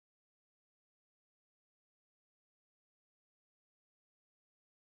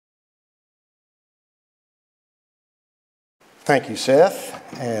Thank you, Seth,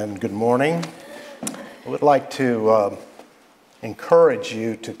 and good morning. I would like to encourage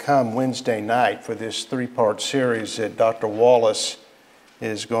you to come Wednesday night for this three-part series that Dr. Wallace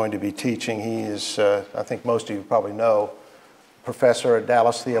is going to be teaching. He is, I think most of you probably know, professor at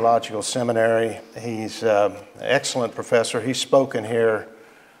Dallas Theological Seminary. He's an excellent professor. He's spoken here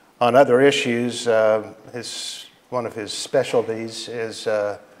on other issues. One of his specialties is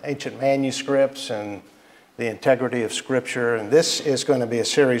ancient manuscripts and the integrity of Scripture. And this is going to be a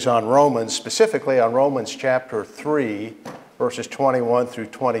series on Romans, specifically on Romans chapter 3, verses 21 through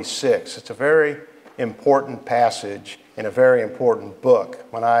 26. It's a very important passage in a very important book.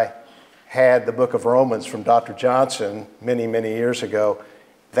 When I had the book of Romans from Dr. Johnson many, many years ago,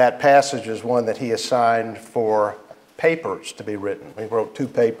 that passage is one that he assigned for papers to be written. He wrote 2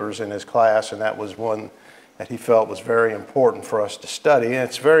 papers in his class, and that was one that he felt was very important for us to study. And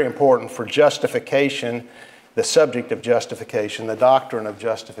it's very important for justification, the subject of justification, the doctrine of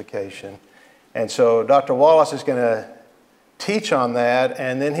justification. And so Dr. Wallace is going to teach on that,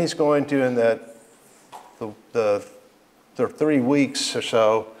 and then he's going to, in the 3 weeks or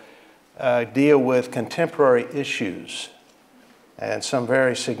so, deal with contemporary issues and some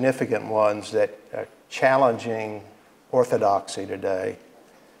very significant ones that are challenging orthodoxy today.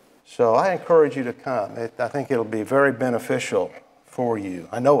 So I encourage you to come. I think it'll be very beneficial for you.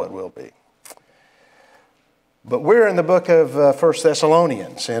 I know it will be. But we're in the book of 1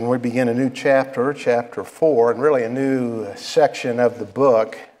 Thessalonians, and we begin a new chapter, chapter 4, and really a new section of the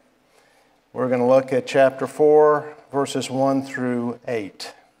book. We're going to look at chapter 4, verses 1 through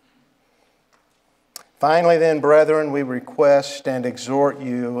 8. Finally then, brethren, we request and exhort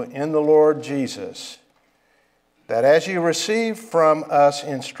you in the Lord Jesus, that as you receive from us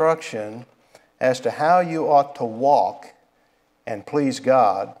instruction as to how you ought to walk and please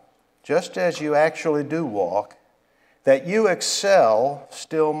God, just as you actually do walk, that you excel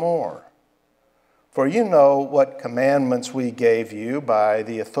still more. For you know what commandments we gave you by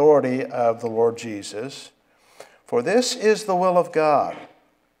the authority of the Lord Jesus. For this is the will of God,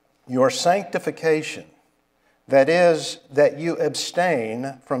 your sanctification, that is, that you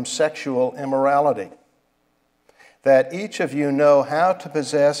abstain from sexual immorality, that each of you know how to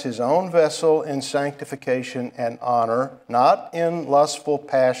possess his own vessel in sanctification and honor, not in lustful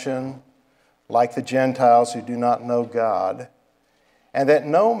passion, like the Gentiles who do not know God, and that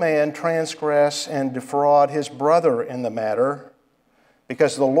no man transgress and defraud his brother in the matter,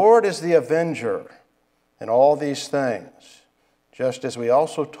 because the Lord is the avenger in all these things, just as we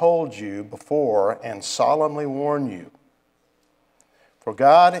also told you before and solemnly warn you. For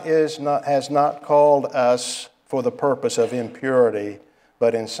God has not called us for the purpose of impurity,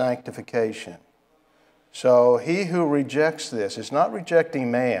 but in sanctification. So he who rejects this is not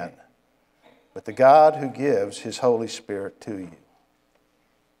rejecting man, but the God who gives his Holy Spirit to you.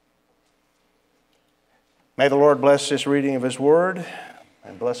 May the Lord bless this reading of his word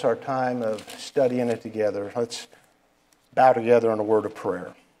and bless our time of studying it together. Let's bow together in a word of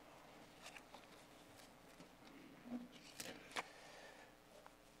prayer.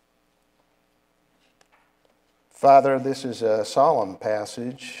 Father, this is a solemn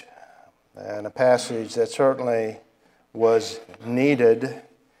passage, and a passage that certainly was needed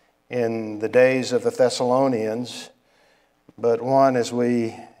in the days of the Thessalonians, but one as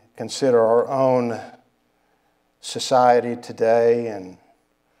we consider our own society today and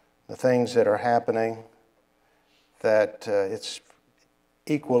the things that are happening, that it's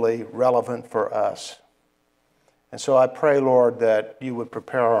equally relevant for us. And so I pray, Lord, that you would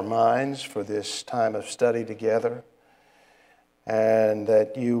prepare our minds for this time of study together, and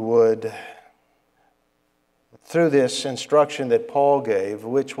that you would, through this instruction that Paul gave,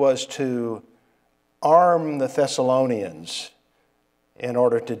 which was to arm the Thessalonians in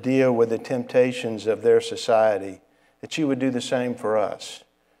order to deal with the temptations of their society, that you would do the same for us,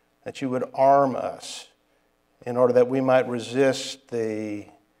 that you would arm us in order that we might resist the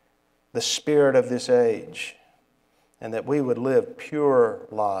spirit of this age, and that we would live pure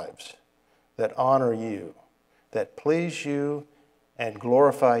lives that honor you, that please you, and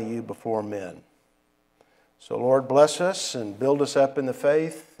glorify you before men. So, Lord, bless us and build us up in the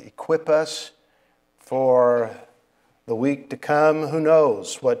faith, equip us for the week to come. Who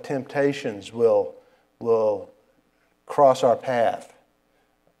knows what temptations will cross our path.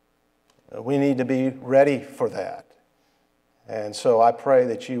 We need to be ready for that. And so I pray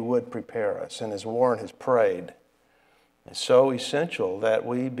that you would prepare us. And as Warren has prayed, it's so essential that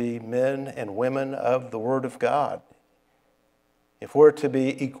we be men and women of the Word of God. If we're to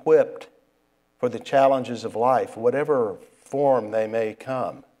be equipped for the challenges of life, whatever form they may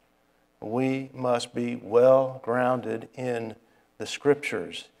come, we must be well grounded in the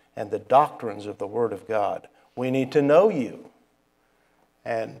Scriptures and the doctrines of the Word of God. We need to know you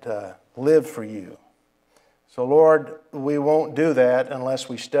and live for you. So, Lord, we won't do that unless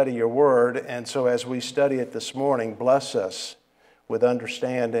we study your Word. And so as we study it this morning, bless us with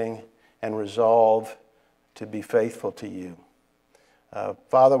understanding and resolve to be faithful to you.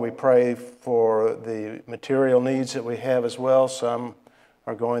 Father, we pray for the material needs that we have as well. Some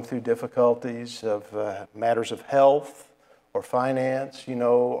are going through difficulties of matters of health or finance. You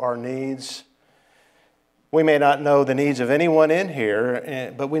know our needs. We may not know the needs of anyone in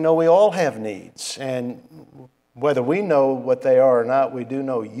here, but we know we all have needs. And whether we know what they are or not, we do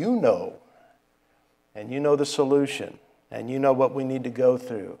know you know. And you know the solution. And you know what we need to go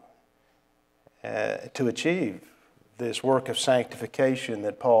through to achieve this work of sanctification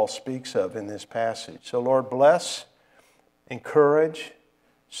that Paul speaks of in this passage. So Lord, bless, encourage,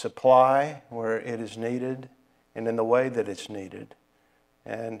 supply where it is needed and in the way that it's needed.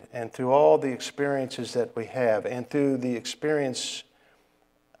 And through all the experiences that we have and through the experience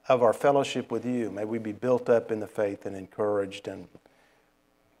of our fellowship with you, may we be built up in the faith and encouraged. And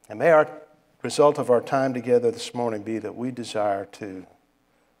may our result of our time together this morning be that we desire to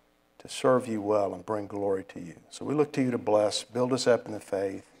serve you well and bring glory to you. So we look to you to bless, build us up in the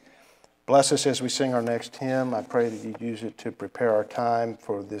faith. Bless us as we sing our next hymn. I pray that you use it to prepare our time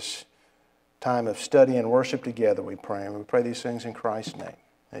for this time of study and worship together, we pray. And we pray these things in Christ's name.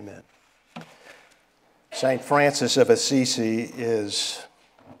 Amen. St. Francis of Assisi is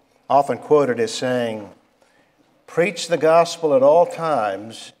often quoted as saying, "Preach the gospel at all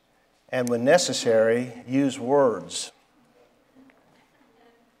times, and when necessary, use words."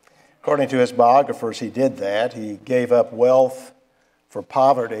 According to his biographers, he did that. He gave up wealth for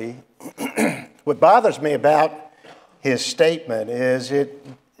poverty. What bothers me about his statement is it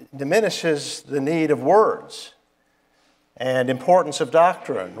diminishes the need of words and importance of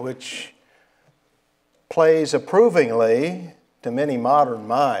doctrine, which plays approvingly to many modern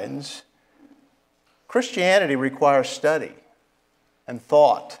minds. Christianity requires study and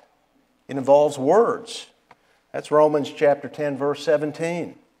thought. It involves words. That's Romans chapter 10, verse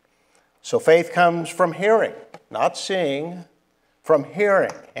 17. So faith comes from hearing, not seeing, from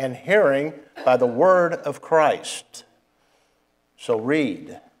hearing, and hearing by the word of Christ. So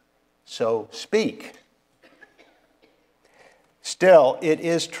read, so speak. Still, it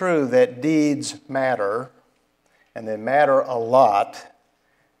is true that deeds matter, and they matter a lot.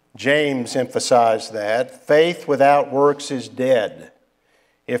 James emphasized that. Faith without works is dead.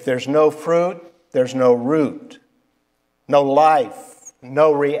 If there's no fruit, there's no root, no life,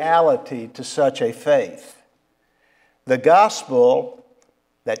 no reality to such a faith. The gospel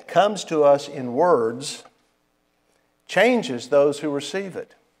that comes to us in words changes those who receive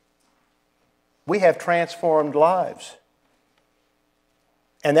it. We have transformed lives.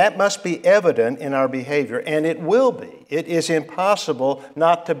 And that must be evident in our behavior, and it will be. It is impossible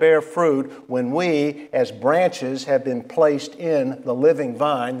not to bear fruit when we, as branches, have been placed in the living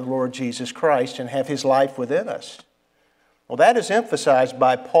vine, the Lord Jesus Christ, and have His life within us. Well, that is emphasized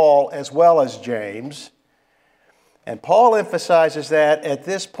by Paul as well as James. And Paul emphasizes that at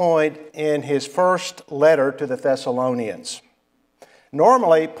this point in his first letter to the Thessalonians.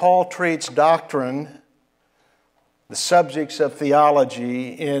 Normally, Paul treats doctrine, the subjects of theology,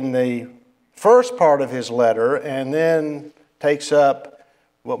 in the first part of his letter, and then takes up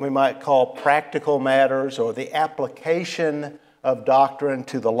what we might call practical matters or the application of doctrine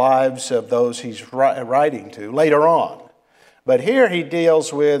to the lives of those he's writing to later on. But here he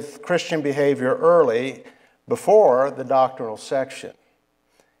deals with Christian behavior early, before the doctrinal section.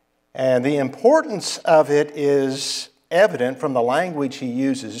 And the importance of it is evident from the language he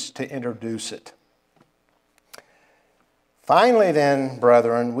uses to introduce it. Finally then,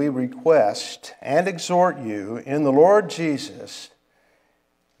 brethren, we request and exhort you in the Lord Jesus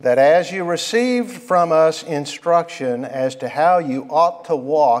that as you received from us instruction as to how you ought to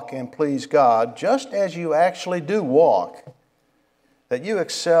walk and please God, just as you actually do walk, that you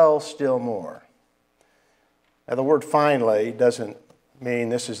excel still more. Now, the word finally doesn't mean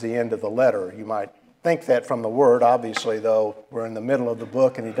this is the end of the letter. You might think that from the word. Obviously, though, we're in the middle of the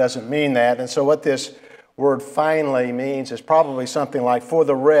book, and he doesn't mean that. And so what this word finally means is probably something like for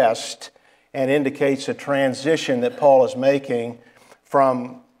the rest, and indicates a transition that Paul is making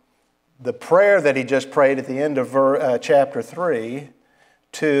from the prayer that he just prayed at the end of chapter 3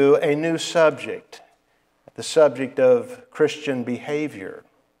 to a new subject, the subject of Christian behavior.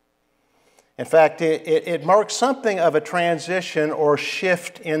 In fact, it marks something of a transition or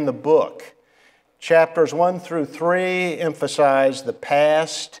shift in the book. Chapters 1 through 3 emphasize the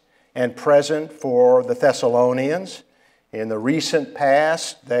past and present for the Thessalonians. In the recent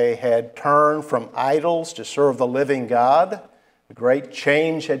past, they had turned from idols to serve the living God. A great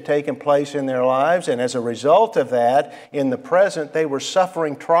change had taken place in their lives, and as a result of that, in the present, they were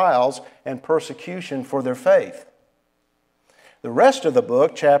suffering trials and persecution for their faith. The rest of the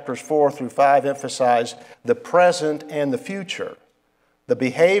book, chapters 4 through 5, emphasize the present and the future, the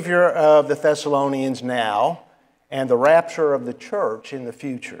behavior of the Thessalonians now, and the rapture of the church in the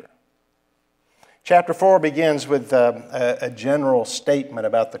future. Chapter 4 begins with a general statement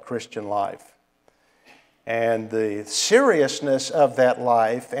about the Christian life. And the seriousness of that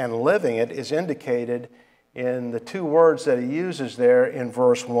life and living it is indicated in the two words that he uses there in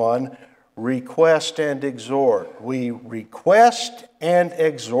verse 1, request and exhort. We request and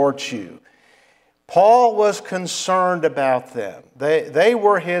exhort you. Paul was concerned about them. They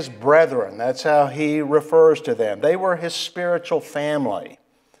were his brethren. That's how he refers to them. They were his spiritual family.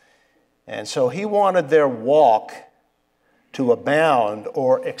 And so he wanted their walk to abound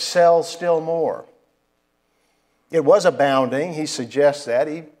or excel still more. It was abounding. He suggests that.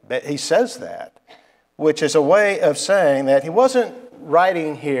 He says that, which is a way of saying that he wasn't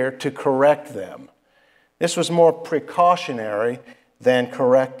writing here to correct them. This was more precautionary than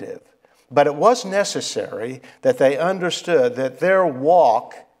corrective. But it was necessary that they understood that their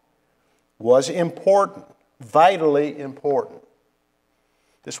walk was important, vitally important.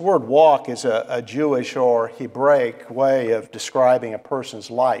 This word walk is a Jewish or Hebraic way of describing a person's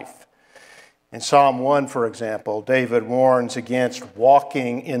life. In Psalm 1, for example, David warns against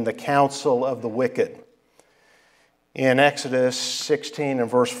walking in the counsel of the wicked. In Exodus 16 and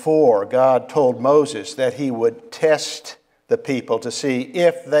verse 4, God told Moses that he would test the people to see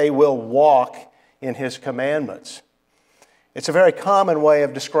if they will walk in his commandments. It's a very common way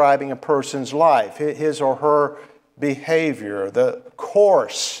of describing a person's life, his or her behavior, the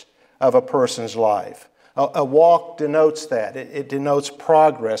course of a person's life. A walk denotes that. It denotes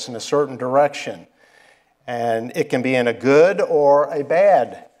progress in a certain direction. And it can be in a good or a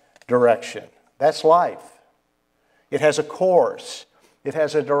bad direction. That's life. It has a course. It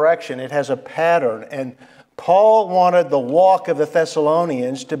has a direction. It has a pattern. And Paul wanted the walk of the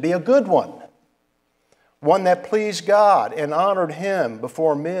Thessalonians to be a good one that pleased God and honored Him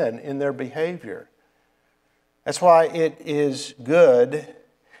before men in their behavior. That's why it is good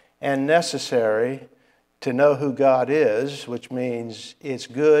and necessary to know who God is, which means it's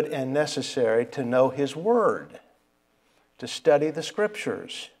good and necessary to know His Word, to study the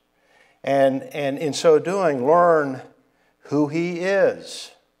Scriptures, and in so doing, learn who He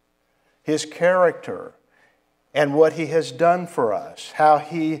is, His character, and what He has done for us, how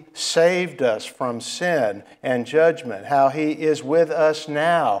He saved us from sin and judgment, how He is with us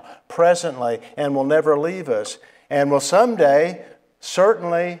now, presently, and will never leave us, and will someday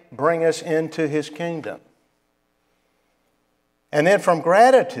certainly bring us into His kingdom. And then from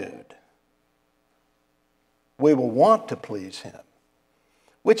gratitude, we will want to please Him,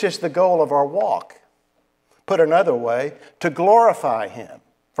 which is the goal of our walk. Put another way, to glorify Him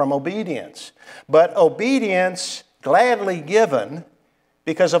from obedience. But obedience gladly given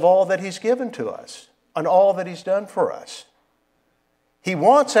because of all that He's given to us and all that He's done for us. He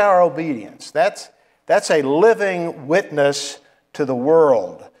wants our obedience. That's a living witness to the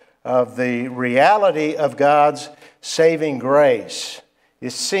world of the reality of God's saving grace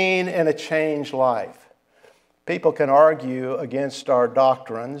is seen in a changed life. People can argue against our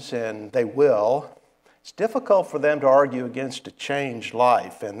doctrines, and they will. It's difficult for them to argue against a changed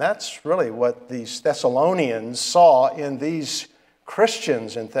life, and that's really what these Thessalonians saw in these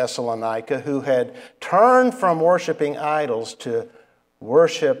Christians in Thessalonica who had turned from worshiping idols to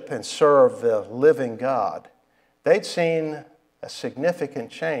worship and serve the living God. They'd seen a significant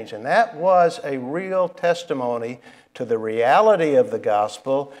change, and that was a real testimony to the reality of the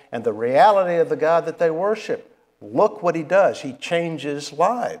gospel and the reality of the God that they worship. Look what He does. He changes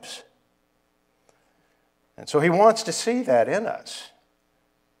lives. And so He wants to see that in us.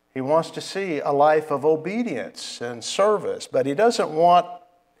 He wants to see a life of obedience and service, but He doesn't want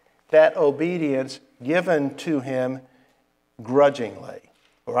that obedience given to Him grudgingly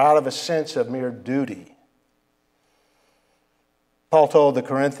or out of a sense of mere duty. Paul told the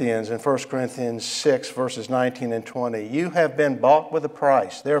Corinthians in 1 Corinthians 6, verses 19 and 20, "You have been bought with a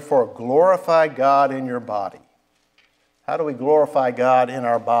price, therefore glorify God in your body." How do we glorify God in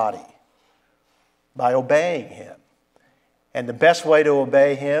our body? By obeying Him. And the best way to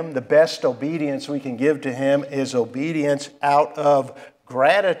obey Him, the best obedience we can give to Him is obedience out of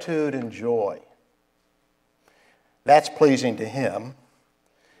gratitude and joy. That's pleasing to Him.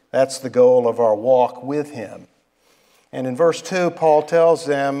 That's the goal of our walk with Him. And in verse 2, Paul tells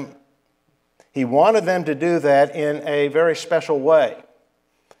them He wanted them to do that in a very special way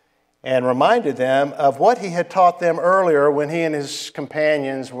and reminded them of what he had taught them earlier when he and his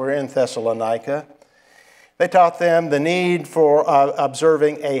companions were in Thessalonica. They taught them the need for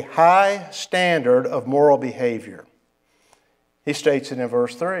observing a high standard of moral behavior. He states it in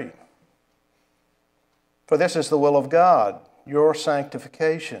verse 3. For this is the will of God, your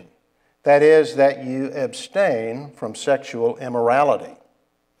sanctification. That is, that you abstain from sexual immorality.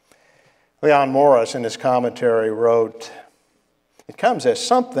 Leon Morris, in his commentary, wrote, it comes as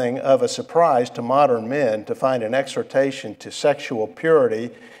something of a surprise to modern men to find an exhortation to sexual purity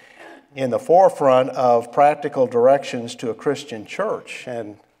in the forefront of practical directions to a Christian church.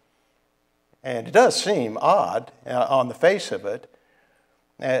 And it does seem odd on the face of it.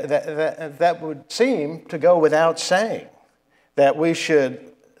 That would seem to go without saying, that we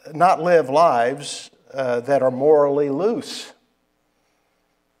should not live lives that are morally loose.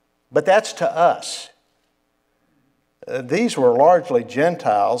 But that's to us. These were largely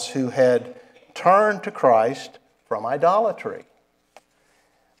Gentiles who had turned to Christ from idolatry.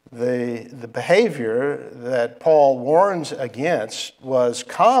 The behavior that Paul warns against was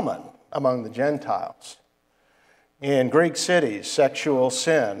common among the Gentiles. In Greek cities, sexual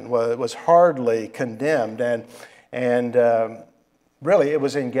sin was hardly condemned, and really it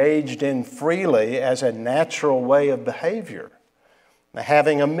was engaged in freely as a natural way of behavior.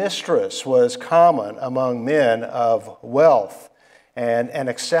 Having a mistress was common among men of wealth and an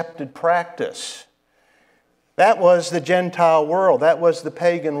accepted practice. That was the Gentile world. That was the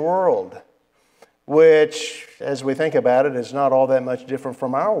pagan world, which, as we think about it, is not all that much different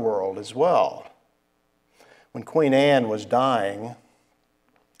from our world as well. When Queen Anne was dying,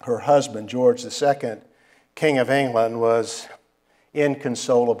 her husband, George II, King of England, was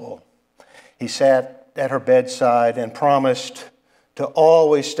inconsolable. He sat at her bedside and promised to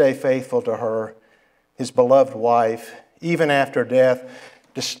always stay faithful to her, his beloved wife, even after death,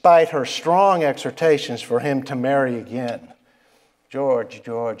 despite her strong exhortations for him to marry again. George,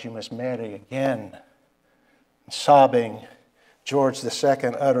 George, you must marry again. Sobbing, George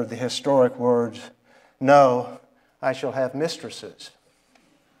II uttered the historic words, no, I shall have mistresses.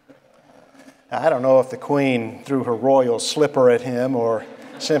 I don't know if the Queen threw her royal slipper at him or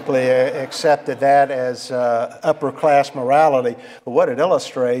simply accepted that as upper-class morality. But what it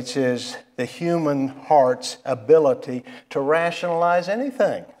illustrates is the human heart's ability to rationalize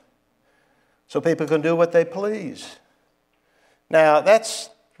anything so people can do what they please. Now, that's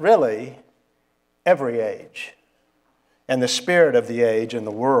really every age and the spirit of the age and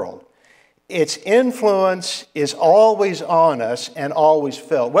the world. Its influence is always on us and always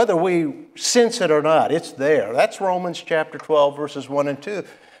felt. Whether we sense it or not, it's there. That's Romans chapter 12, verses 1 and 2.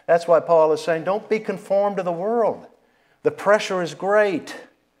 That's why Paul is saying, don't be conformed to the world. The pressure is great,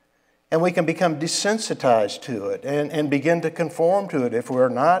 and we can become desensitized to it and begin to conform to it if we're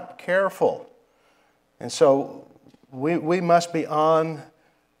not careful. And so we must be on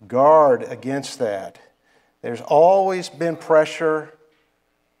guard against that. There's always been pressure.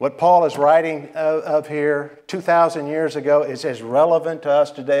 What Paul is writing of here 2,000 years ago is as relevant to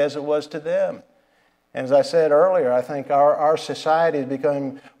us today as it was to them. And as I said earlier, I think our society is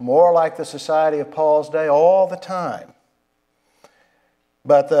becoming more like the society of Paul's day all the time.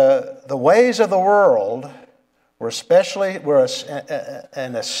 But the ways of the world were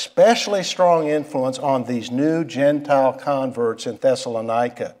an especially strong influence on these new Gentile converts in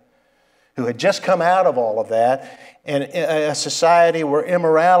Thessalonica, who had just come out of all of that, and a society where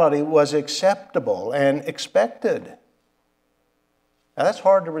immorality was acceptable and expected. Now that's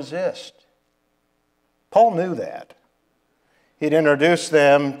hard to resist. Paul knew that. He'd introduced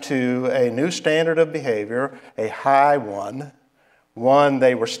them to a new standard of behavior, a high one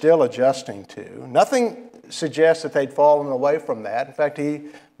they were still adjusting to. Nothing suggests that they'd fallen away from that. In fact, he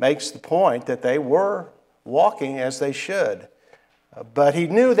makes the point that they were walking as they should. But he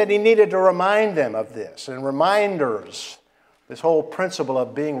knew that he needed to remind them of this. And reminders, this whole principle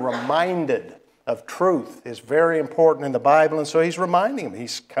of being reminded of truth is very important in the Bible. And so he's reminding them. He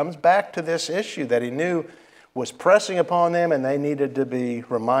comes back to this issue that he knew was pressing upon them and they needed to be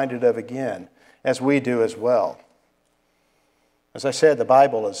reminded of again, as we do as well. As I said, the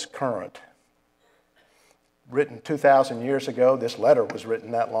Bible is current. Written 2,000 years ago, this letter was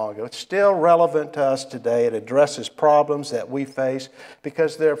written that long ago. It's still relevant to us today. It addresses problems that we face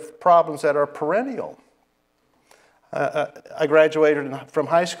because they're problems that are perennial. I graduated from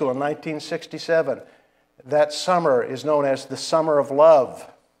high school in 1967. That summer is known as the Summer of Love.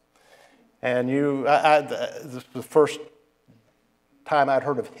 And this was the first time I'd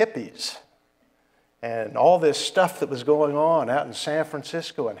heard of hippies. and all this stuff that was going on out in San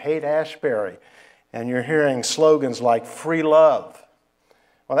Francisco and Haight-Ashbury. And you're hearing slogans like free love.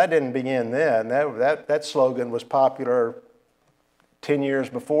 Well, that didn't begin then. That slogan was popular 10 years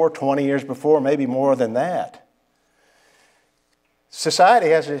before, 20 years before, maybe more than that. Society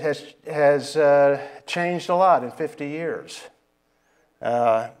has changed a lot in 50 years.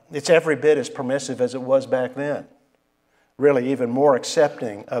 It's every bit as permissive as it was back then. Really even more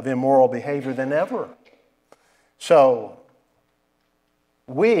accepting of immoral behavior than ever. So,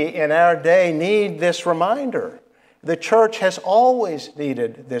 we in our day need this reminder. The church has always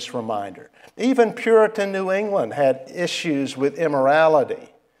needed this reminder. Even Puritan New England had issues with immorality.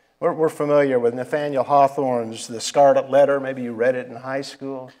 We're familiar with Nathaniel Hawthorne's The Scarlet Letter. Maybe you read it in high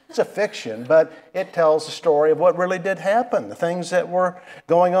school. It's a fiction, but it tells the story of what really did happen, the things that were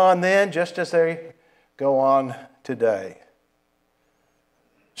going on then just as they go on today.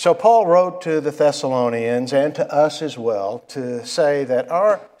 So Paul wrote to the Thessalonians and to us as well to say that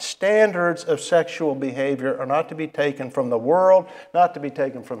our standards of sexual behavior are not to be taken from the world, not to be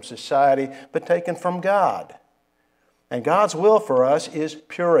taken from society, but taken from God. And God's will for us is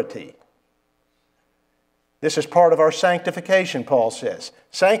purity. This is part of our sanctification, Paul says.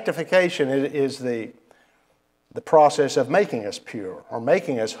 Sanctification is the process of making us pure or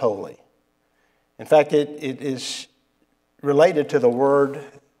making us holy. In fact, it is related to the word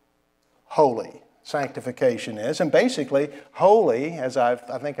holy. Sanctification is. And basically, holy, as I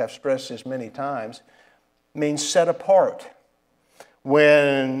think I've stressed this many times, means set apart.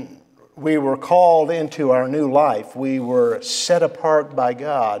 When we were called into our new life, we were set apart by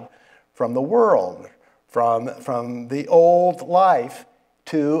God from the world, from the old life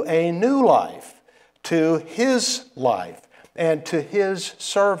to a new life, to His life, and to His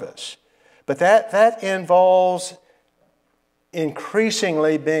service. But that involves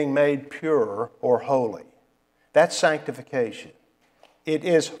increasingly being made pure or holy. That's sanctification. It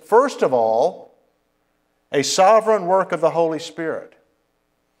is, first of all, a sovereign work of the Holy Spirit.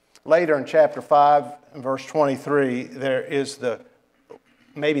 Later in chapter 5, verse 23, there is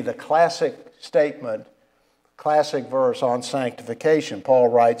maybe the classic statement, classic verse on sanctification. Paul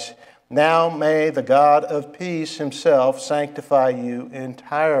writes, "Now may the God of peace Himself sanctify you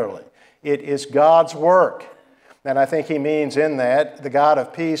entirely." It is God's work. And I think he means in that the God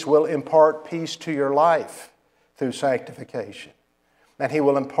of peace will impart peace to your life through sanctification. And He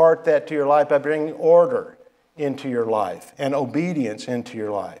will impart that to your life by bringing order into your life and obedience into your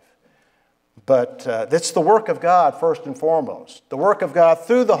life. But that's the work of God first and foremost. The work of God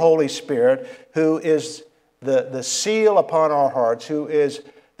through the Holy Spirit, who is the seal upon our hearts, who is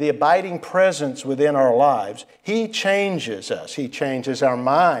the abiding presence within our lives. He changes us. He changes our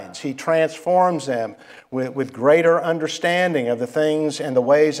minds. He transforms them with greater understanding of the things and the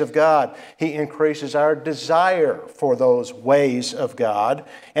ways of God. He increases our desire for those ways of God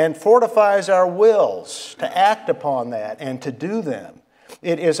and fortifies our wills to act upon that and to do them.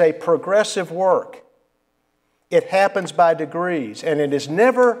 It is a progressive work. It happens by degrees, and it is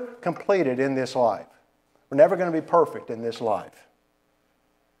never completed in this life. We're never going to be perfect in this life.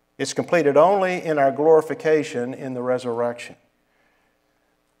 It's completed only in our glorification in the resurrection.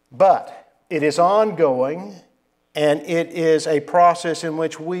 But it is ongoing, and it is a process in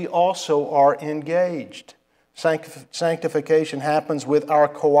which we also are engaged. Sanctification happens with our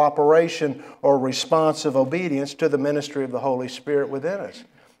cooperation or responsive obedience to the ministry of the Holy Spirit within us.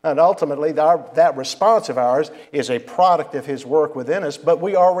 And ultimately, that response of ours is a product of His work within us, but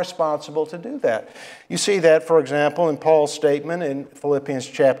we are responsible to do that. You see that, for example, in Paul's statement in Philippians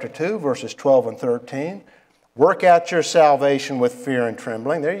chapter 2, verses 12 and 13. Work out your salvation with fear and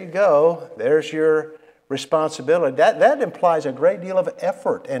trembling. There you go. There's your responsibility. That implies a great deal of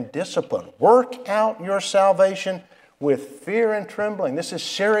effort and discipline. Work out your salvation with fear and trembling. This is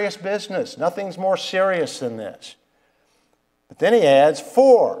serious business. Nothing's more serious than this. But then he adds,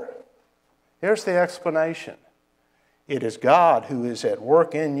 for. Here's the explanation. It is God who is at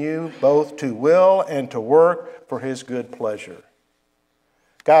work in you, both to will and to work for His good pleasure.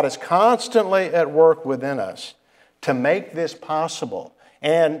 God is constantly at work within us to make this possible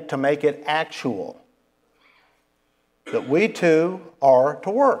and to make it actual. But we too are to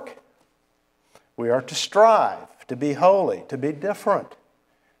work. We are to strive to be holy, to be different.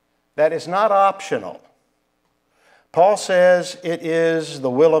 That is not optional. Paul says it is the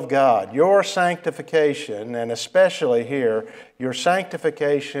will of God. Your sanctification, and especially here, your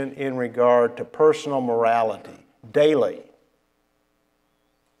sanctification in regard to personal morality, daily.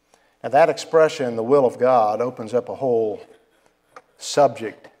 Now that expression, the will of God, opens up a whole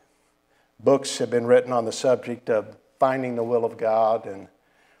subject. Books have been written on the subject of finding the will of God, and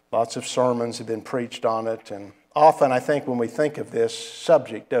Lots of sermons have been preached on it, and often I think when we think of this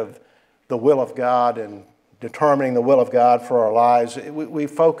subject of the will of God and determining the will of God for our lives, we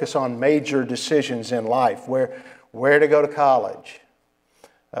focus on major decisions in life, where to go to college,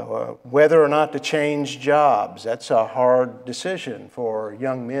 whether or not to change jobs. That's a hard decision for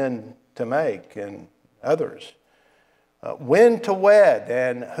young men to make and others. When to wed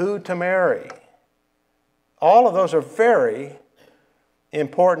and who to marry. All of those are very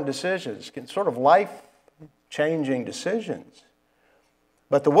important decisions, sort of life-changing decisions.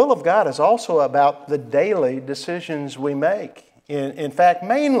 But the will of God is also about the daily decisions we make. In fact,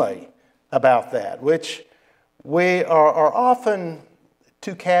 mainly about that, which we are often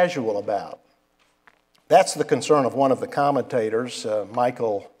too casual about. That's the concern of one of the commentators,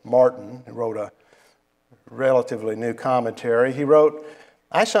 Michael Martin, who wrote a relatively new commentary. He wrote,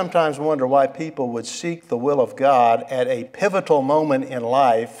 "I sometimes wonder why people would seek the will of God at a pivotal moment in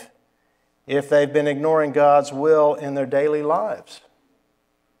life if they've been ignoring God's will in their daily lives."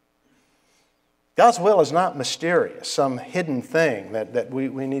 God's will is not mysterious, some hidden thing that we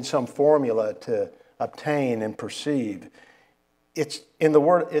need some formula to obtain and perceive. It's in the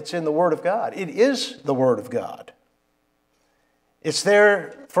Word of God. It is the Word of God. It's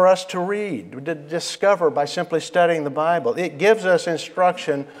there for us to read, to discover by simply studying the Bible. It gives us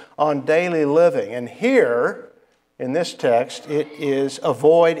instruction on daily living. And here, in this text, it is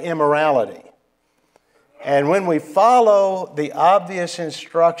avoid immorality. And when we follow the obvious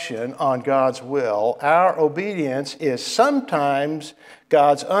instruction on God's will, our obedience is sometimes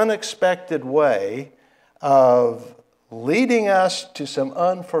God's unexpected way of leading us to some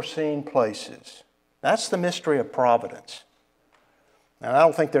unforeseen places. That's the mystery of providence. And I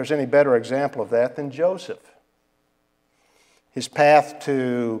don't think there's any better example of that than Joseph. His path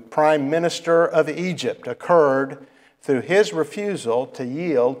to prime minister of Egypt occurred through his refusal to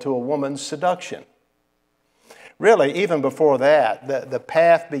yield to a woman's seduction. Really, even before that, the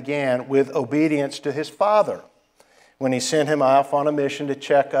path began with obedience to his father when he sent him off on a mission to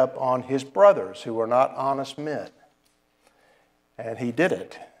check up on his brothers who were not honest men. And he did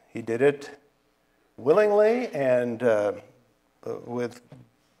it. He did it willingly and with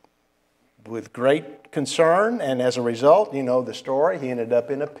great concern, and as a result, you know the story, he ended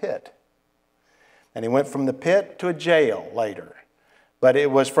up in a pit. And he went from the pit to a jail later. But it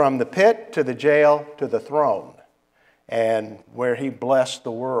was from the pit to the jail to the throne, and where he blessed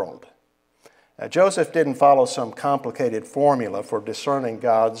the world. Now, Joseph didn't follow some complicated formula for discerning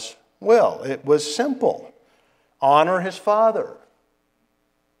God's will. It was simple. Honor his father.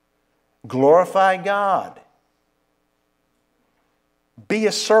 Glorify God. Be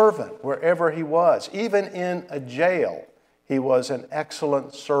a servant wherever he was. Even in a jail, he was an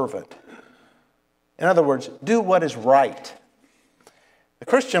excellent servant. In other words, do what is right. The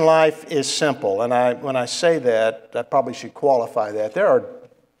Christian life is simple, and when I say that, I probably should qualify that. There are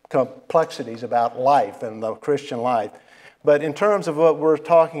complexities about life and the Christian life, but in terms of what we're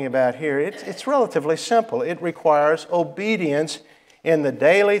talking about here, it's relatively simple. It requires obedience in the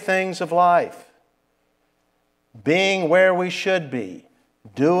daily things of life, being where we should be,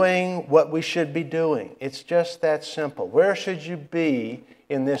 doing what we should be doing. It's just that simple. Where should you be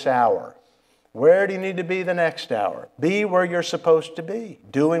in this hour? Where do you need to be the next hour? Be where you're supposed to be,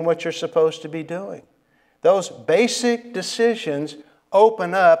 doing what you're supposed to be doing. Those basic decisions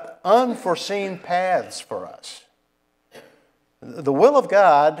open up unforeseen paths for us. The will of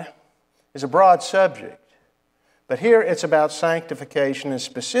God is a broad subject, but here it's about sanctification and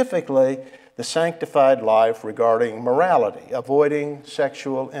specifically the sanctified life regarding morality, avoiding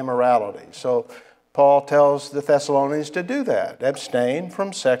sexual immorality. So Paul tells the Thessalonians to do that. Abstain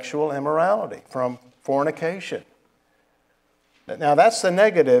from sexual immorality, from fornication. Now that's the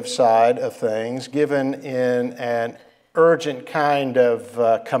negative side of things given in an urgent kind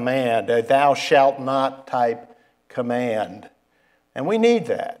of command, a thou shalt not type command. And we need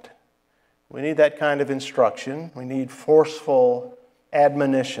that. We need that kind of instruction. We need forceful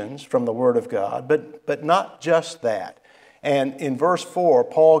admonitions from the Word of God, but not just that. And in verse 4,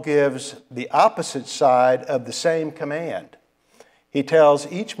 Paul gives the opposite side of the same command. He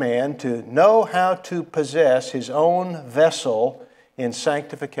tells each man to know how to possess his own vessel in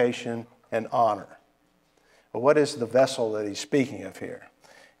sanctification and honor. Well, what is the vessel that he's speaking of here?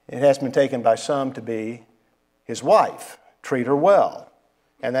 It has been taken by some to be his wife. Treat her well.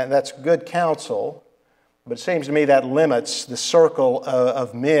 And that's good counsel, but it seems to me that limits the circle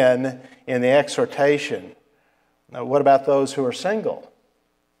of men in the exhortation. Now, what about those who are single?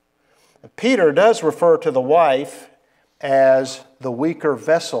 Peter does refer to the wife as the weaker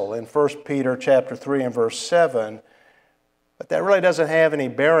vessel in 1 Peter chapter 3 and verse 7. But that really doesn't have any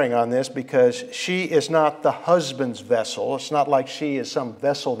bearing on this because she is not the husband's vessel. It's not like she is some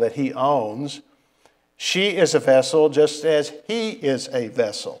vessel that he owns. She is a vessel just as he is a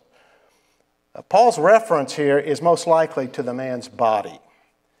vessel. Paul's reference here is most likely to the man's body.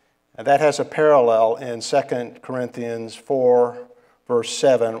 And that has a parallel in 2 Corinthians 4, verse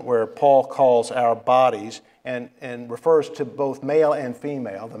 7, where Paul calls our bodies and refers to both male and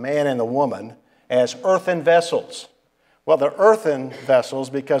female, the man and the woman, as earthen vessels. Well, they're earthen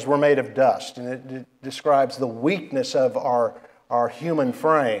vessels because we're made of dust, and it describes the weakness of our human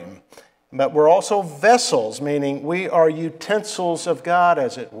frame. But we're also vessels, meaning we are utensils of God,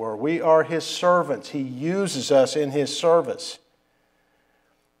 as it were. We are His servants. He uses us in His service.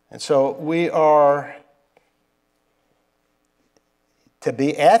 And so we are to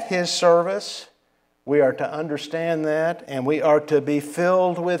be at His service. We are to understand that, and we are to be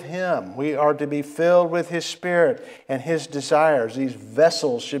filled with Him. We are to be filled with His Spirit and His desires. These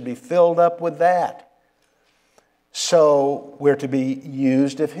vessels should be filled up with that. So we're to be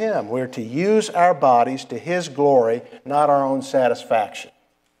used of Him. We're to use our bodies to His glory, not our own satisfaction.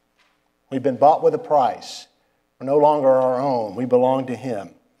 We've been bought with a price. We're no longer our own. We belong to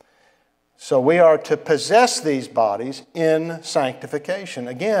Him. So we are to possess these bodies in sanctification.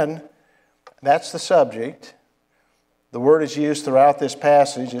 Again, that's the subject. The word is used throughout this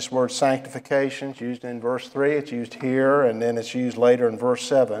passage. This word sanctification is used in verse 3. It's used here, and then it's used later in verse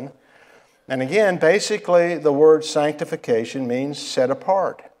 7. And again, basically, the word sanctification means set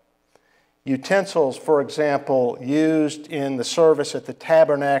apart. Utensils, for example, used in the service at the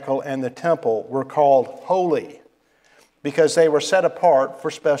tabernacle and the temple were called holy because they were set apart for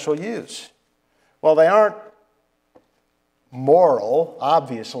special use. Well, they aren't moral,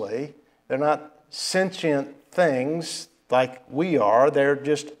 obviously. They're not sentient things like we are. They're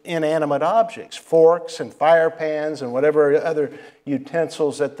just inanimate objects, forks and fire pans and whatever other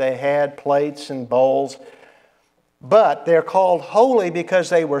utensils that they had, plates and bowls. But they're called holy because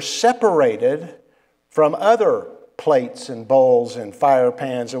they were separated from other plates and bowls and fire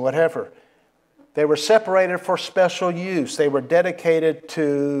pans and whatever. They were separated for special use. They were dedicated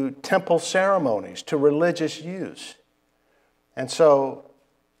to temple ceremonies, to religious use. And so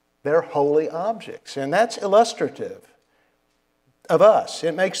they're holy objects, and that's illustrative of us.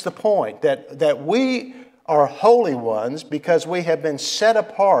 It makes the point that we are holy ones because we have been set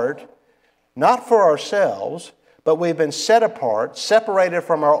apart, not for ourselves, but we've been set apart, separated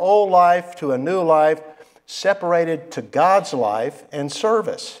from our old life to a new life, separated to God's life and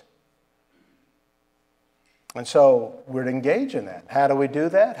service. And so we're to engage in that. How do we do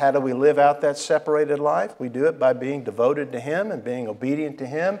that? How do we live out that separated life? We do it by being devoted to Him and being obedient to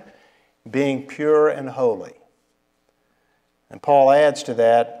Him, being pure and holy. And Paul adds to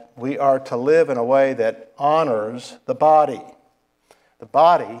that, we are to live in a way that honors the body. The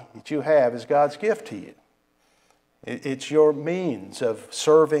body that you have is God's gift to you. It's your means of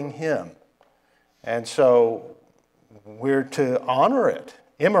serving Him. And so we're to honor it.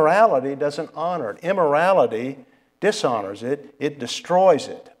 Immorality doesn't honor it. Immorality dishonors it. It destroys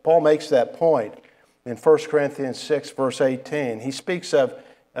it. Paul makes that point in 1 Corinthians 6, verse 18. He speaks of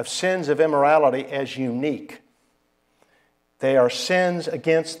sins of immorality as unique. They are sins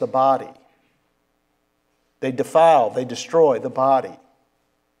against the body. They defile, they destroy the body.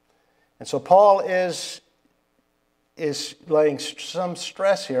 And so Paul is laying some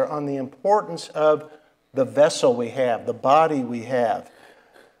stress here on the importance of the vessel we have, the body we have.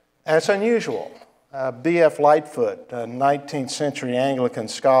 And it's unusual. B.F. Lightfoot, a 19th century Anglican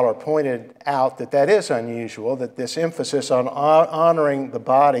scholar, pointed out that is unusual, that this emphasis on honoring the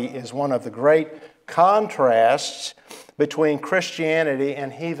body is one of the great contrasts between Christianity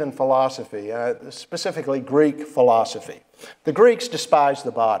and heathen philosophy, specifically Greek philosophy. The Greeks despised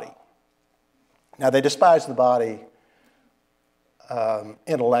the body. Now, they despised the body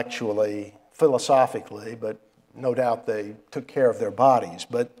intellectually, philosophically, but no doubt they took care of their bodies.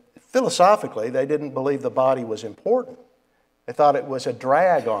 But philosophically, they didn't believe the body was important. They thought it was a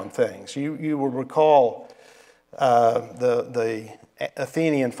drag on things. You will recall the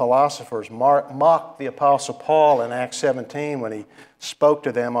Athenian philosophers mocked the Apostle Paul in Acts 17 when he spoke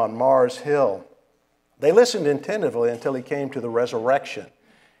to them on Mars Hill. They listened attentively until he came to the resurrection,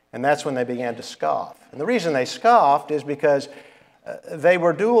 and that's when they began to scoff. And the reason they scoffed is because they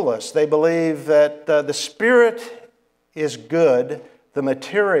were dualists. They believed that the spirit is good, the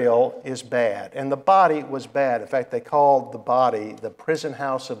material is bad, and the body was bad. In fact, they called the body the prison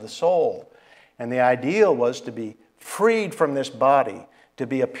house of the soul. And the ideal was to be freed from this body, to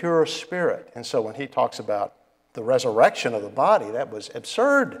be a pure spirit. And so when he talks about the resurrection of the body, that was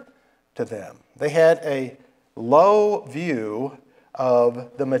absurd to them. They had a low view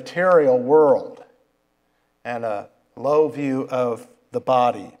of the material world and a low view of the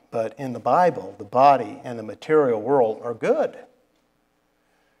body. But in the Bible, the body and the material world are good.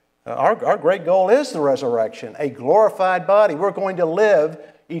 Our great goal is the resurrection, a glorified body. We're going to live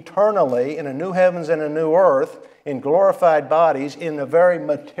eternally in a new heavens and a new earth in glorified bodies in the very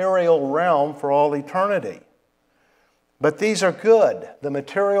material realm for all eternity. But these are good. The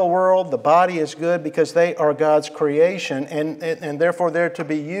material world, the body is good because they are God's creation and therefore they're to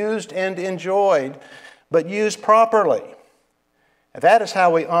be used and enjoyed, but used properly. And that is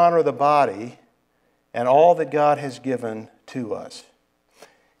how we honor the body and all that God has given to us.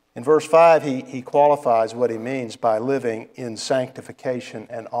 In verse 5, he qualifies what he means by living in sanctification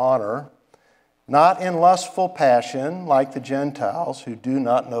and honor, not in lustful passion like the Gentiles who do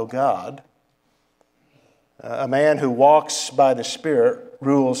not know God. A man who walks by the Spirit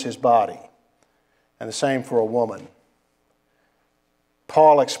rules his body, and the same for a woman.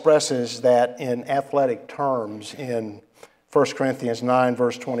 Paul expresses that in athletic terms in 1 Corinthians 9,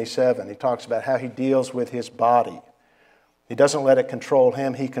 verse 27. He talks about how he deals with his body. He doesn't let it control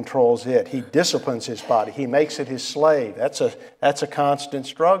him, he controls it. He disciplines his body. He makes it his slave. That's a constant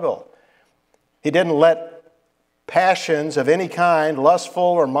struggle. He didn't let passions of any kind, lustful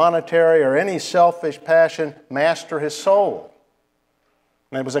or monetary or any selfish passion, master his soul.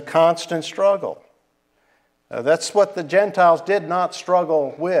 And it was a constant struggle. That's what the Gentiles did not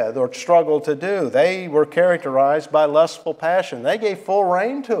struggle with or struggle to do. They were characterized by lustful passion. They gave full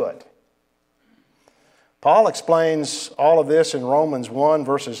rein to it. Paul explains all of this in Romans 1,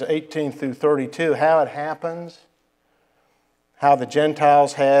 verses 18 through 32, how it happens, how the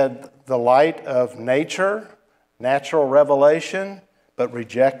Gentiles had the light of nature, natural revelation, but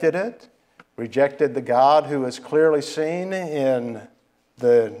rejected it, rejected the God who is clearly seen in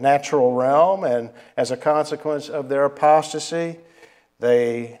the natural realm, and as a consequence of their apostasy,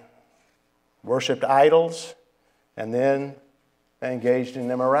 they worshipped idols, and then they engaged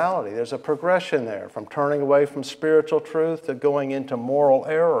in immorality. There's a progression there from turning away from spiritual truth to going into moral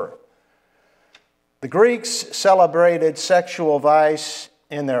error. The Greeks celebrated sexual vice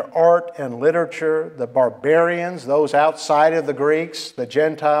in their art and literature. The barbarians, those outside of the Greeks, the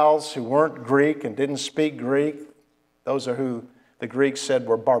Gentiles who weren't Greek and didn't speak Greek, those are who the Greeks said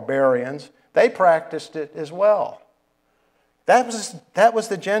were barbarians, they practiced it as well. That was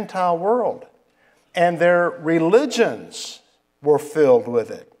the Gentile world. And their religions were filled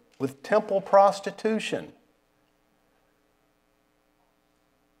with it, with temple prostitution.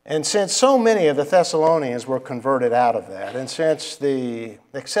 And since so many of the Thessalonians were converted out of that, and since the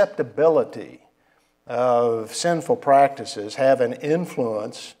acceptability of sinful practices have an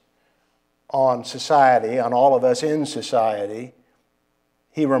influence on society, on all of us in society,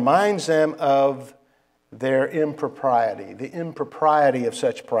 he reminds them of their impropriety, the impropriety of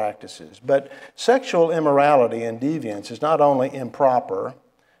such practices. But sexual immorality and deviance is not only improper,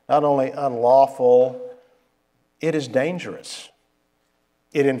 not only unlawful, it is dangerous.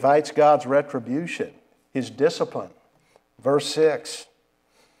 It invites God's retribution, His discipline. Verse 6,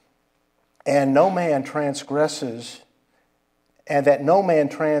 and no man transgresses, and that no man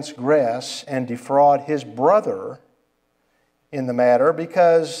transgress and defraud his brother in the matter,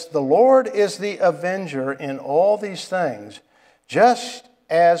 because the Lord is the avenger in all these things, just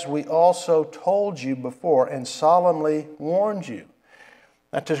as we also told you before and solemnly warned you.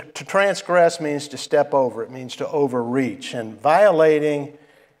 Now, to transgress means to step over. It means to overreach. And violating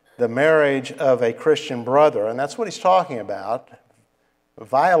the marriage of a Christian brother, and that's what he's talking about,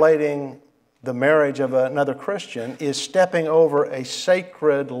 violating the marriage of another Christian is stepping over a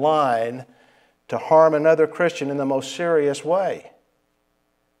sacred line to harm another Christian in the most serious way.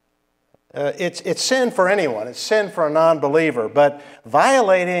 It's sin for anyone. It's sin for a non-believer. But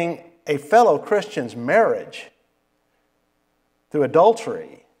violating a fellow Christian's marriage through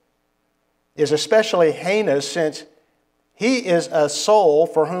adultery is especially heinous since he is a soul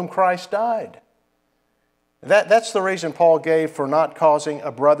for whom Christ died. That's the reason Paul gave for not causing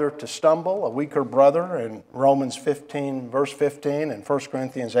a brother to stumble, a weaker brother, in Romans 15, verse 15, and 1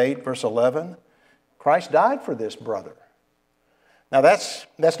 Corinthians 8, verse 11. Christ died for this brother. Now that's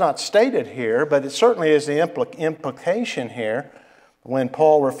not stated here, but it certainly is the implication here when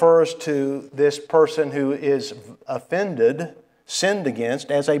Paul refers to this person who is offended, sinned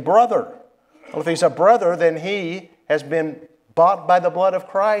against, as a brother. Well, if he's a brother, then he has been bought by the blood of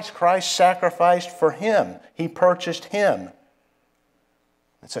Christ. Christ sacrificed for him. He purchased him.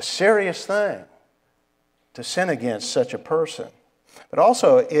 It's a serious thing to sin against such a person. But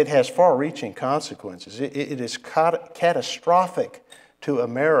also, it has far-reaching consequences. It is catastrophic to a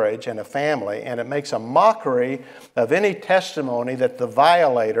marriage and a family, and it makes a mockery of any testimony that the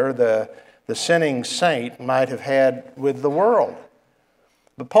violator, the sinning saint, might have had with the world.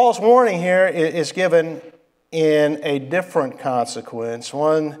 But Paul's warning here is given in a different consequence,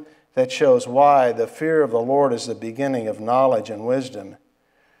 one that shows why the fear of the Lord is the beginning of knowledge and wisdom.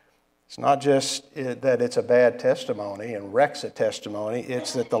 It's not just that it's a bad testimony and wrecks a testimony,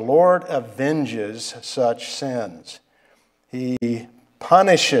 it's that the Lord avenges such sins. He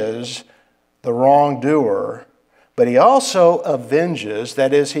punishes the wrongdoer, but he also avenges,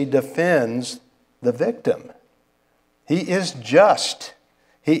 that is, he defends the victim. He is just.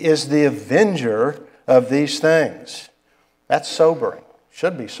 He is the avenger of these things. That's sobering.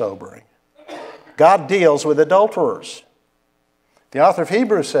 Should be sobering. God deals with adulterers. The author of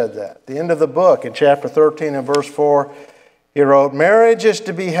Hebrews said that. At the end of the book, in chapter 13 and verse 4, he wrote, "Marriage is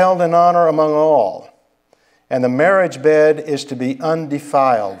to be held in honor among all, and the marriage bed is to be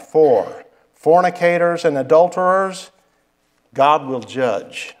undefiled. For fornicators and adulterers, God will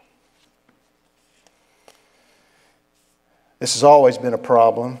judge." This has always been a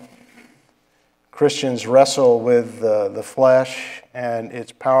problem. Christians wrestle with the flesh and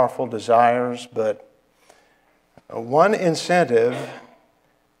its powerful desires, but one incentive,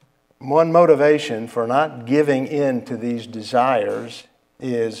 one motivation for not giving in to these desires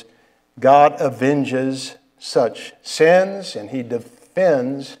is God avenges such sins and he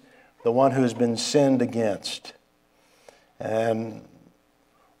defends the one who has been sinned against. And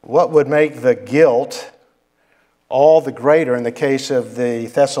what would make the guilt all the greater in the case of the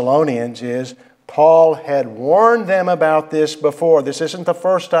Thessalonians is Paul had warned them about this before. This isn't the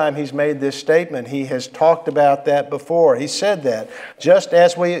first time he's made this statement. He has talked about that before. He said that, just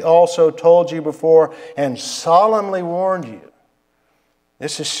as we also told you before and solemnly warned you.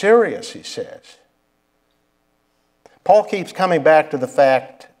 This is serious, he says. Paul keeps coming back to the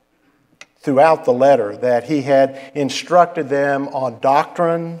fact throughout the letter that he had instructed them on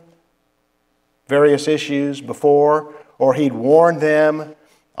doctrine, various issues before, or he'd warned them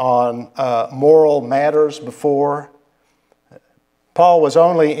on moral matters before. Paul was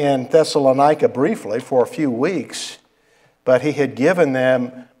only in Thessalonica briefly for a few weeks, but he had given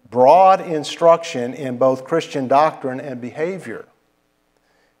them broad instruction in both Christian doctrine and behavior.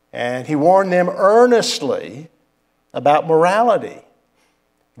 And he warned them earnestly about morality.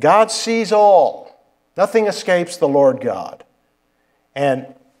 God sees all. Nothing escapes the Lord God.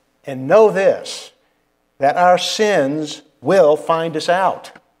 And know this, that our sins will find us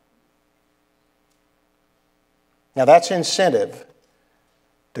out. Now that's incentive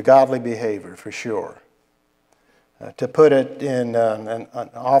to godly behavior for sure. To put it in an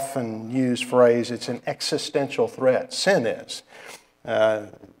often used phrase, it's an existential threat. Sin is.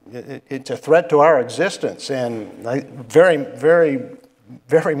 It's a threat to our existence, and very, very,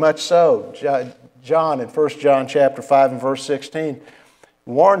 very much so. John in 1 John chapter 5 and verse 16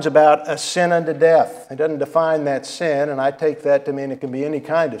 warns about a sin unto death. He doesn't define that sin, and I take that to mean it can be any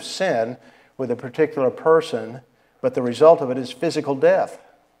kind of sin with a particular person, but the result of it is physical death.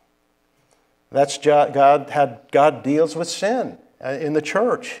 That's how God deals with sin in the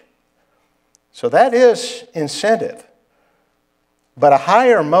church. So that is incentive. But a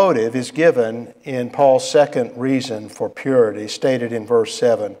higher motive is given in Paul's second reason for purity, stated in verse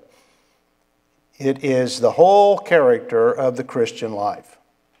 7. It is the whole character of the Christian life.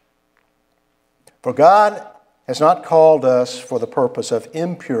 For God has not called us for the purpose of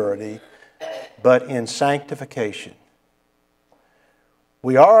impurity, but in sanctification.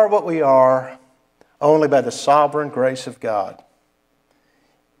 We are what we are only by the sovereign grace of God.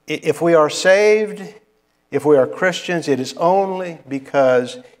 If we are saved, if we are Christians, it is only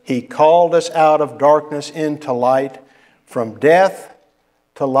because He called us out of darkness into light, from death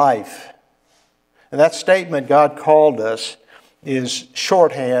to life. And that statement, God called us, is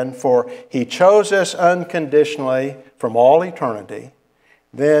shorthand for He chose us unconditionally from all eternity.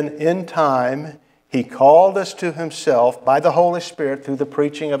 Then in time, He called us to Himself by the Holy Spirit through the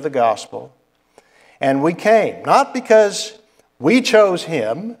preaching of the gospel. And we came, not because we chose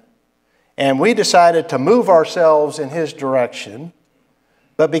Him and we decided to move ourselves in His direction,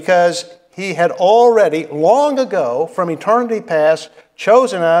 but because He had already, long ago, from eternity past,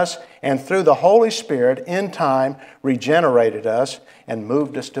 chosen us and through the Holy Spirit in time regenerated us and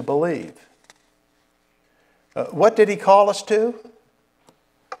moved us to believe. What did He call us to?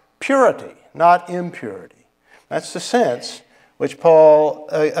 Purity, not impurity. That's the sense which Paul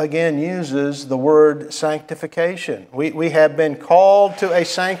again uses the word sanctification. We have been called to a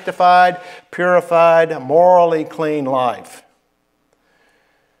sanctified, purified, morally clean life.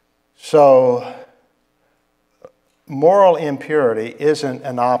 So moral impurity isn't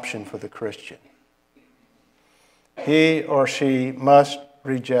an option for the Christian. He or she must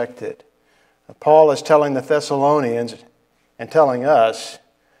reject it. Paul is telling the Thessalonians and telling us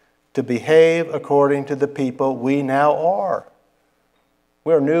to behave according to the people we now are.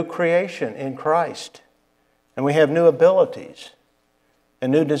 We're a new creation in Christ, and we have new abilities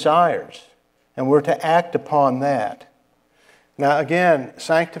and new desires, and we're to act upon that. Now again,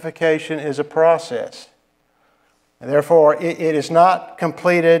 sanctification is a process. And therefore, it is not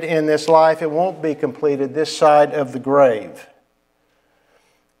completed in this life. It won't be completed this side of the grave.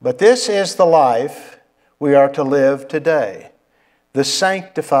 But this is the life we are to live today, the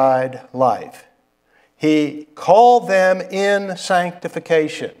sanctified life. He called them in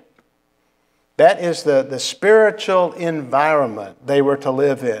sanctification. That is the spiritual environment they were to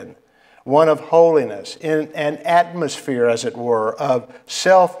live in, one of holiness, in an atmosphere, as it were, of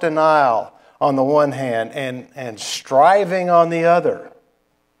self-denial on the one hand and striving on the other.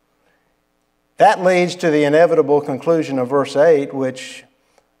 That leads to the inevitable conclusion of verse 8, which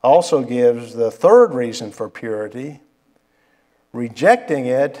also gives the third reason for purity. Rejecting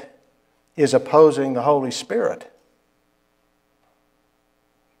it is opposing the Holy Spirit.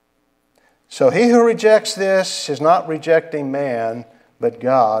 So he who rejects this is not rejecting man, but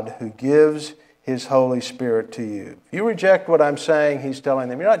God, who gives His Holy Spirit to you. If you reject what I'm saying, he's telling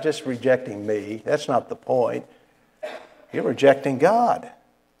them, you're not just rejecting me. That's not the point. You're rejecting God.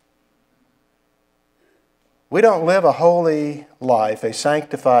 We don't live a holy life, a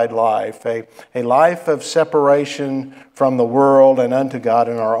sanctified life, a life of separation from the world and unto God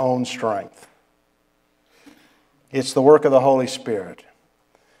in our own strength. It's the work of the Holy Spirit.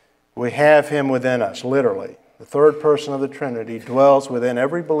 We have Him within us, literally. The third person of the Trinity dwells within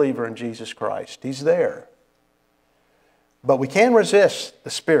every believer in Jesus Christ. He's there. But we can resist the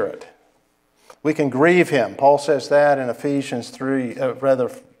Spirit. We can grieve Him. Paul says that in Ephesians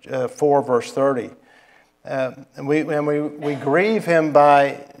 4, verse 30. And we grieve Him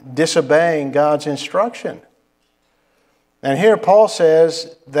by disobeying God's instruction. And here Paul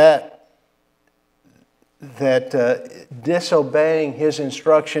says that disobeying His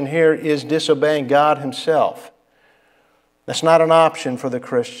instruction here is disobeying God Himself. That's not an option for the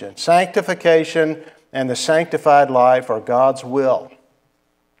Christian. Sanctification and the sanctified life are God's will.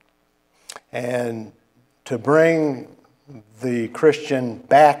 And to bring the Christian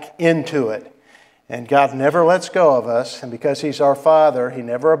back into it. And God never lets go of us, and because He's our Father, He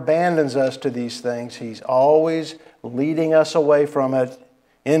never abandons us to these things. He's always leading us away from it,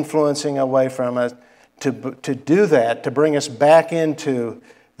 influencing away from it. To do that, to bring us back into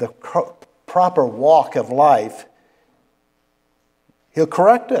the proper walk of life, He'll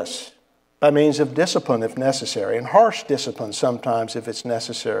correct us by means of discipline if necessary, and harsh discipline sometimes if it's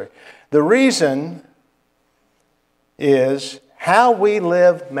necessary. The reason is how we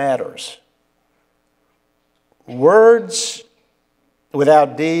live matters. Words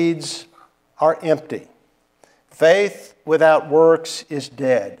without deeds are empty. Faith without works is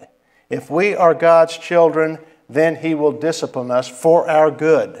dead. If we are God's children, then He will discipline us for our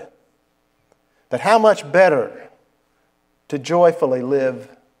good. But how much better to joyfully live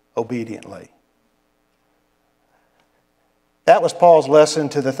obediently. That was Paul's lesson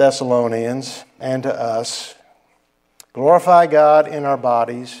to the Thessalonians and to us. Glorify God in our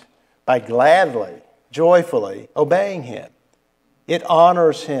bodies by gladly, joyfully obeying Him. It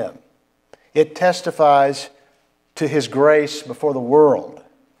honors Him. It testifies to His grace before the world.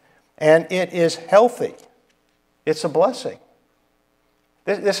 And it is healthy. It's a blessing.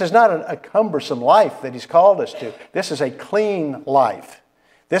 This is not a cumbersome life that He's called us to. This is a clean life.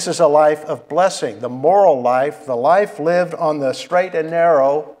 This is a life of blessing. The moral life, the life lived on the straight and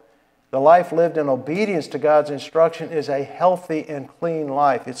narrow, the life lived in obedience to God's instruction is a healthy and clean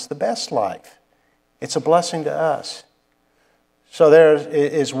life. It's the best life. It's a blessing to us. So there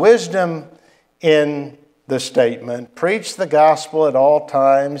is wisdom in the statement, preach the gospel at all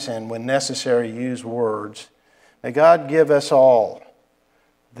times and when necessary use words. May God give us all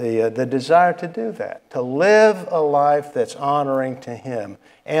the desire to do that, to live a life that's honoring to Him,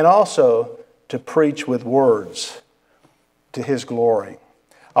 and also to preach with words to His glory.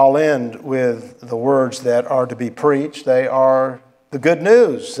 I'll end with the words that are to be preached. They are the good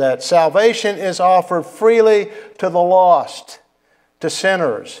news that salvation is offered freely to the lost, to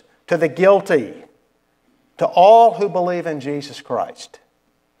sinners, to the guilty, to all who believe in Jesus Christ.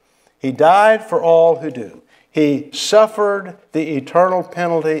 He died for all who do. He suffered the eternal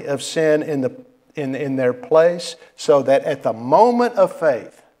penalty of sin in their place so that at the moment of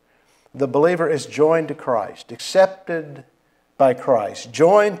faith, the believer is joined to Christ, accepted by Christ.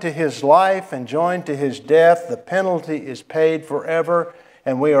 Joined to his life and joined to his death, the penalty is paid forever,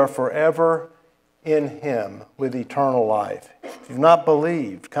 and we are forever in him with eternal life. If you've not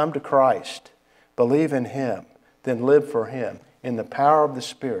believed, come to Christ. Believe in him, then live for him in the power of the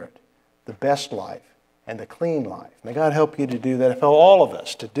Spirit, the best life and the clean life. May God help you to do that. Help all of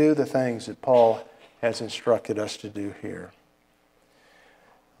us to do the things that Paul has instructed us to do here.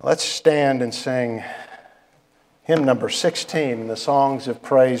 Let's stand and sing hymn number 16 in the Songs of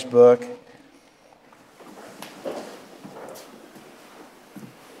Praise book.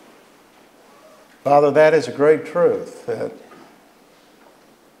 Father, that is a great truth, that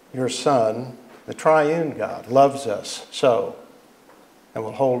your Son, the triune God, loves us so and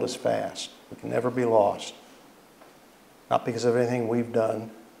will hold us fast. We can never be lost. Not because of anything we've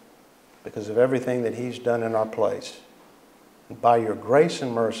done, because of everything that he's done in our place. And by your grace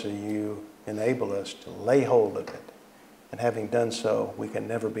and mercy, you enable us to lay hold of it. And having done so, we can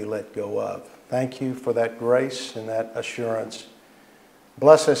never be let go of. Thank you for that grace and that assurance.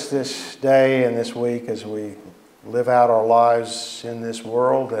 Bless us this day and this week as we live out our lives in this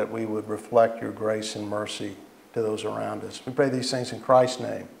world, that we would reflect your grace and mercy to those around us. We pray these things in Christ's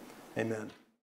name. Amen.